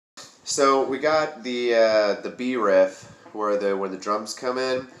So we got the B riff where the drums come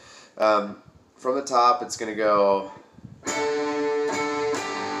in. From the top, it's gonna go.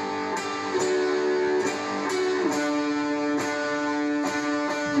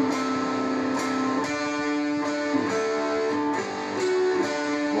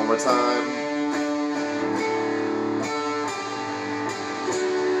 One more time.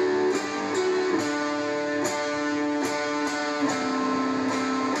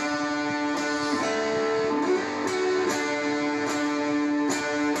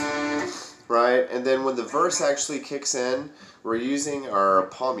 Right, and then when the verse actually kicks in, we're using our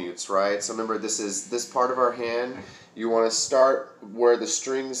palm mutes, right? So remember, this part of our hand. You want to start where the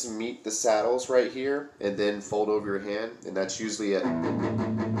strings meet the saddles right here, and then fold over your hand, and that's usually a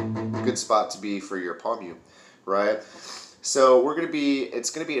good spot to be for your palm mute, right? So it's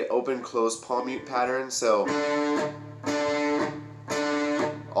gonna be an open close palm mute pattern. So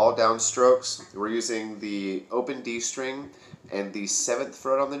all downstrokes, we're using the open D string and the 7th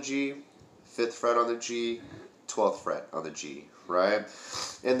fret on the G, 5th fret on the G, 12th fret on the G, right?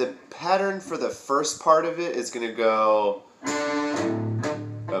 And the pattern for the first part of it is going to go,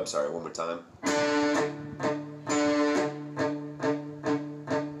 oh, sorry, one more time.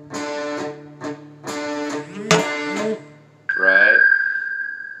 Right?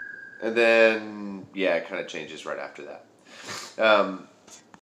 And then, yeah, it kind of changes right after that.